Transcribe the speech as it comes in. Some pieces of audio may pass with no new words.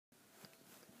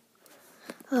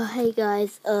Hey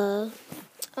guys, I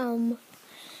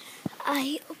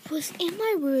was in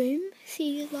my room,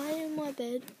 lying in my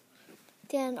bed,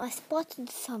 then I spotted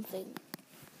something.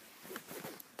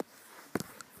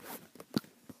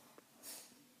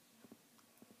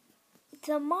 It's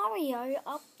a Mario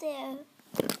up there.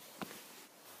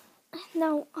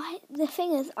 Now, the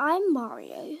thing is, I'm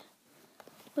Mario,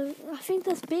 but I think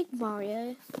that's Big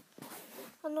Mario.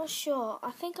 I'm not sure.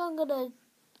 I think I'm gonna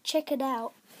check it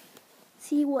out,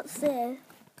 see what's there.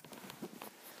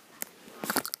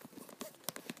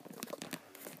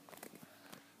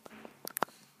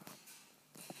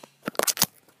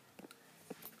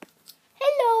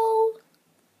 Hello!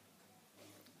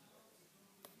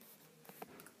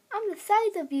 I'm the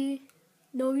size of you.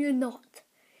 No, you're not.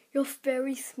 You're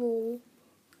very small.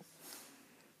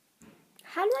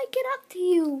 How do I get up to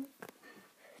you?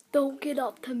 Don't get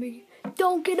up to me.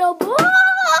 Don't get up. Oh!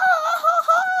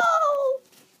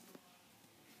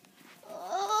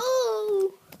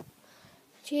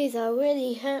 Jeez, I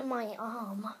really hurt my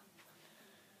arm.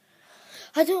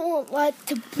 I don't want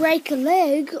to break a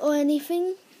leg or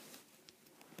anything.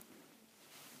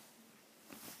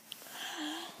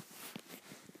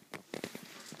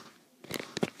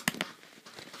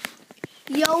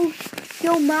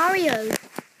 Yo Mario,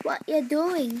 what you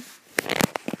doing?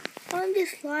 I'm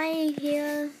just lying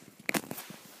here.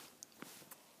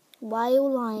 Why are you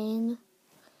lying?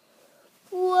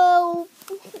 Well,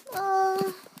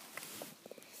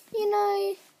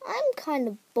 I'm kind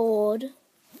of bored.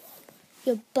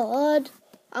 You're bored?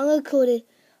 I'm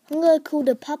gonna call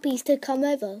the puppies to come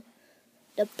over.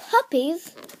 The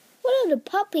puppies? What are the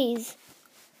puppies?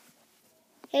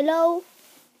 Hello,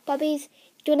 puppies.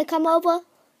 Do you wanna come over?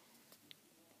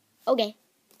 Okay.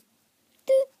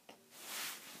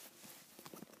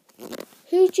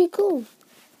 Who'd you call?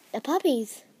 The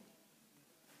puppies.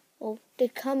 Oh, they're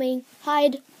coming.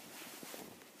 Hide.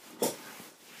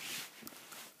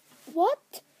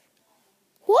 What?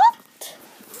 What?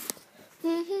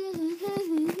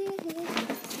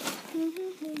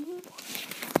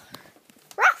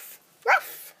 Ruff!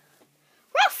 Ruff!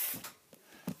 Ruff!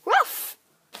 Ruff!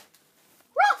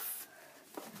 Ruff!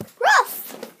 Ruff! Ruff!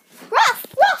 Ruff!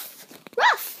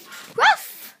 Ruff! Ruff!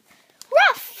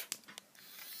 Ruff!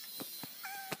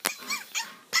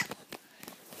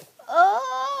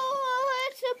 Oh,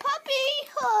 it's a puppy.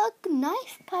 Oh,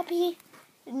 nice puppy.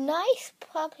 Nice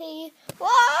puppy. Whoa!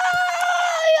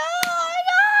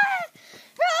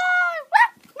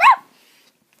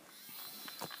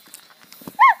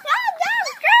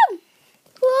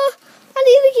 I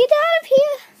need to get out of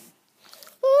here.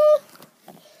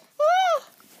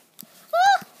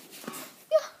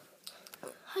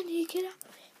 I need to get out.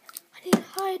 I need to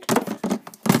hide.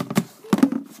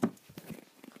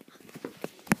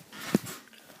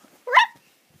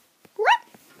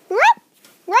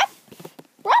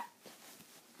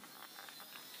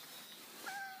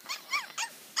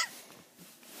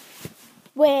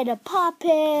 Where the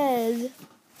puppies?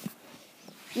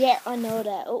 Yeah, I know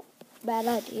that. Oh, bad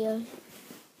idea.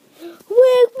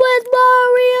 Where's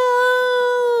Mario?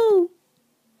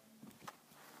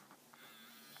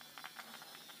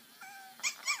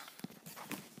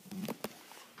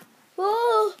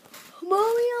 Oh,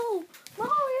 Mario!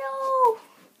 Mario!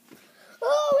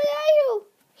 Oh, where are you?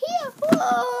 Here!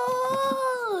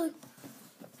 Oh!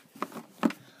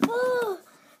 Oh,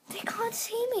 they can't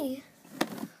see me.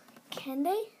 Can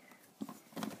they?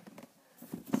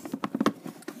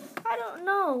 I don't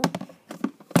know.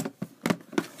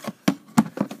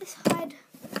 Let's hide.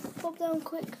 Pop down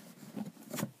quick.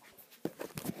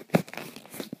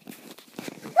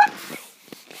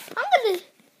 I'm gonna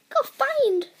go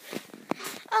find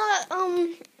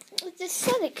the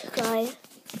Sonic guy.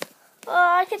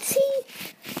 I can see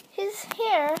his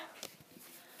hair.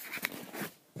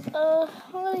 I'm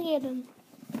gonna get him.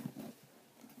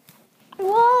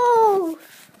 Whoa!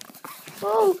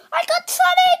 Whoa! I got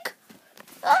Sonic!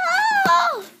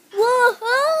 Oh! Whoa!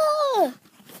 Oh!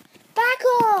 Back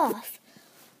off!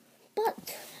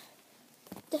 But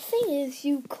the thing is,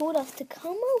 you called us to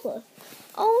come over.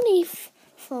 Only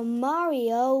for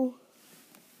Mario.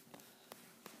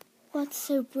 What's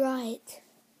so bright?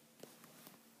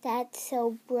 That's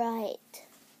so bright.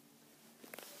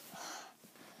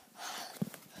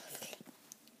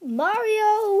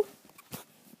 Mario!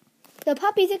 The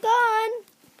puppies are gone!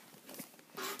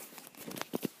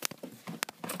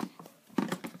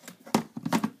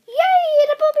 Yay!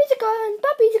 The puppies are gone!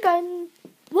 Puppies are gone!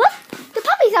 What? The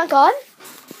puppies aren't gone?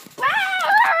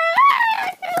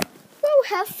 Oh,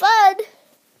 have fun!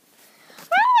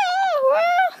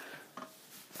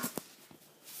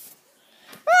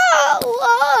 Oh,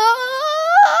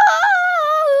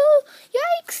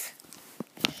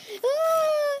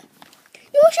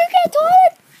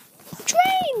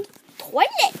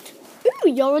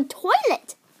 or a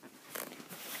toilet.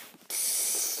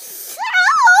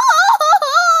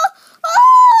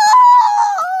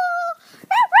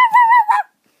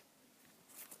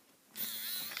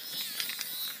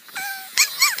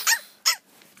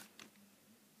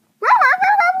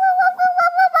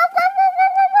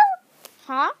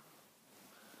 Huh?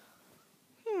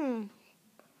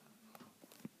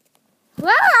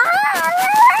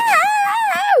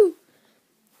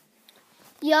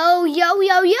 Yo, yo,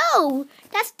 yo, yo!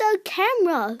 That's the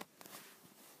camera.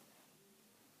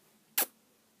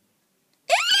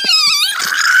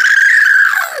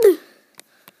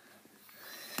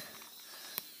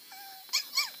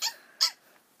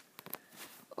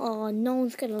 Oh, no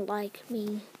one's gonna like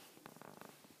me.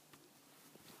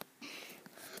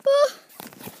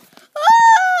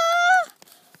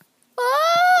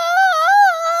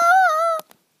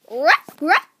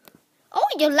 Oh,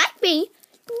 you like me?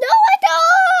 No, I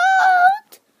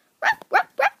don't!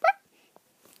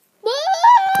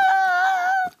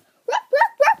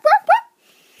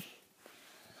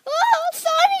 Oh,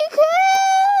 Sonic,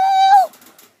 help!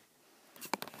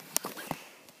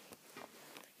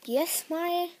 Yes,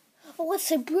 my... Oh, it's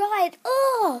so bright.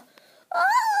 Oh!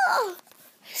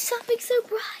 Something so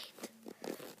bright.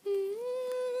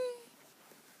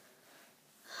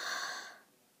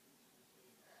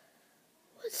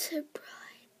 What's so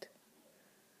bright?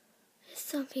 There's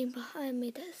something behind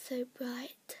me that's so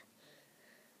bright.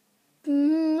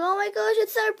 Oh my gosh,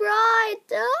 it's so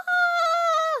bright.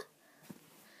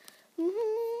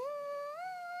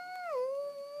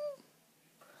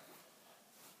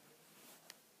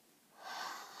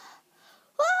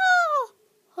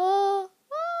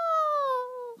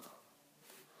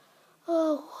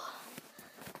 Oh,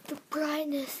 the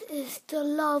brightness is the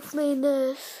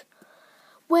loveliness.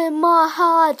 When my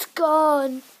heart's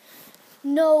gone,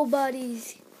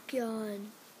 nobody's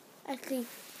gone. Actually,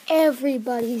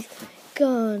 everybody's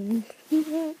gone.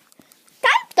 Time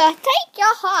to take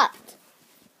your heart.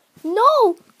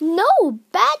 No,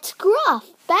 bad scruff.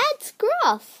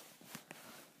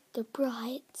 The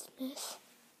brightness.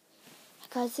 I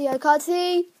can't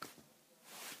see.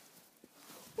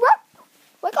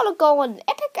 We're gonna go on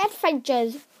epic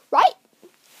adventures, right?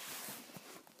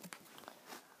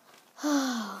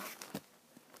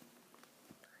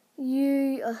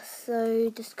 You are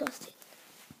so disgusting.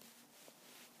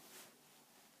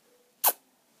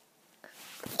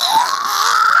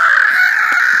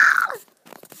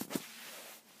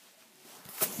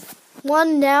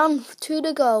 One down, 2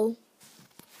 to go.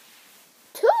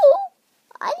 2?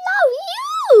 I love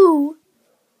you!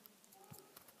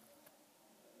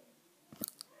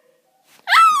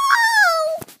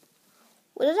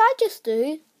 What did I just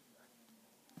do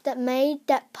that made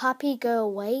that puppy go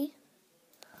away?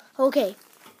 Okay.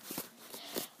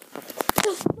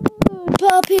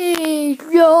 Puppy!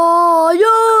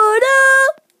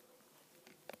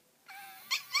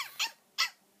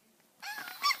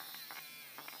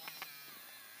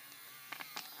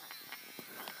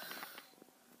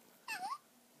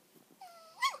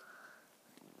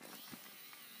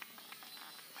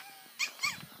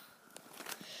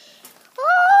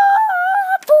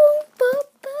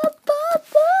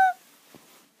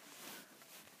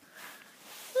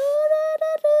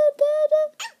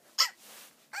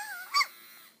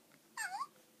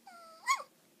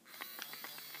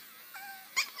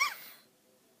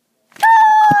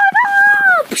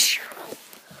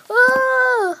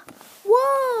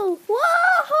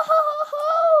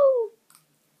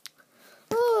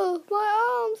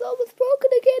 Almost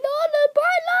broken again on the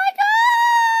bright light.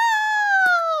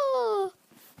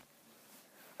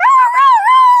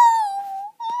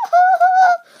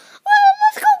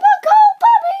 Let's go back home,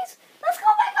 puppies. Let's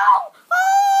go back home.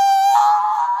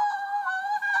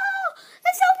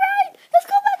 It's so bright. Let's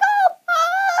go back home.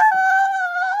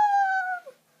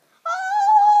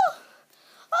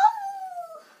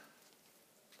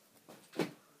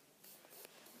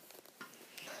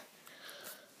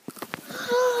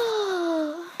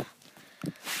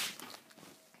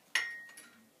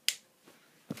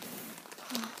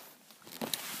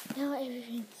 Now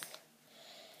everything's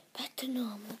back to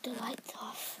normal. The lights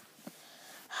off.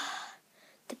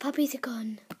 The puppies are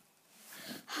gone.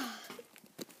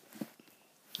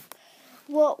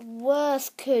 What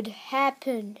worse could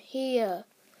happen here?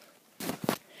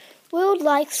 We would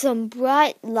like some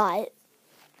bright light.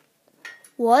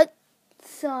 What,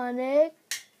 Sonic?